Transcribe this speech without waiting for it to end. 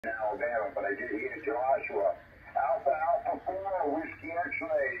Alabama, but I did hear Joshua. Alpha 4, Whiskey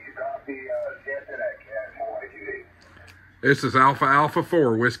X-Ray. You got the Santa that can for YTD. This is Alpha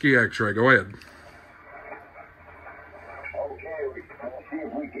 4, Whiskey X-Ray. Go ahead. Okay, we'll see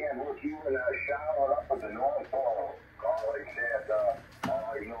if we can hook you in Charlotte up at the North Pole. Calling Santa,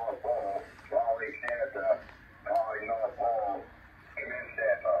 calling North Pole. Calling Santa, calling North Pole. Come in,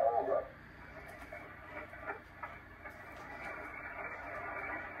 Santa, over.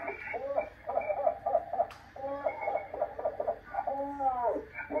 Oh,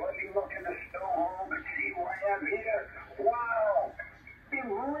 well, let me look in the snow hole and see what I have here. Wow, been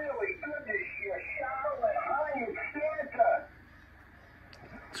really good this year. Charlotte, hi, it's Santa.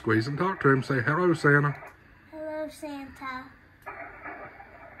 Squeeze and talk to him. Say hello, Santa. Hello, Santa. Oh,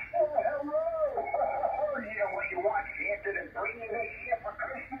 hello. Oh, you know what you want Santa to bring you this year for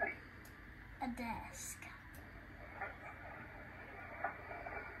Christmas? A desk.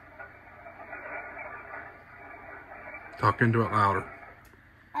 Talk into it louder.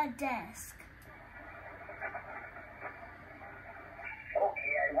 A desk.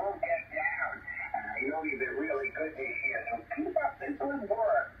 Okay, I wrote that down. I know you've been really good this year, so keep up the good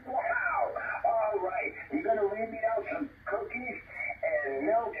work. Wow. All right. You're going to read me out some cookies and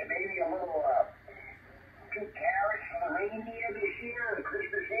milk and maybe a little 2 carrots for the reindeer this year on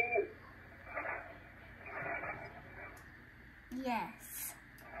Christmas Eve? Yes.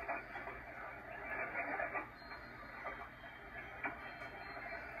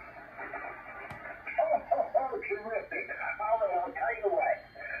 Oh, terrific. All right, I'll tell you what.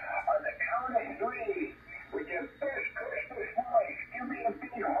 On the count of 3, with your best Christmas voice, give me a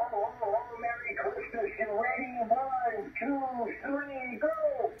big ho, ho, ho, Merry Christmas. You ready? 1, 2, 3, go.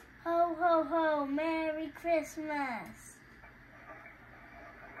 Ho, ho, ho, Merry Christmas.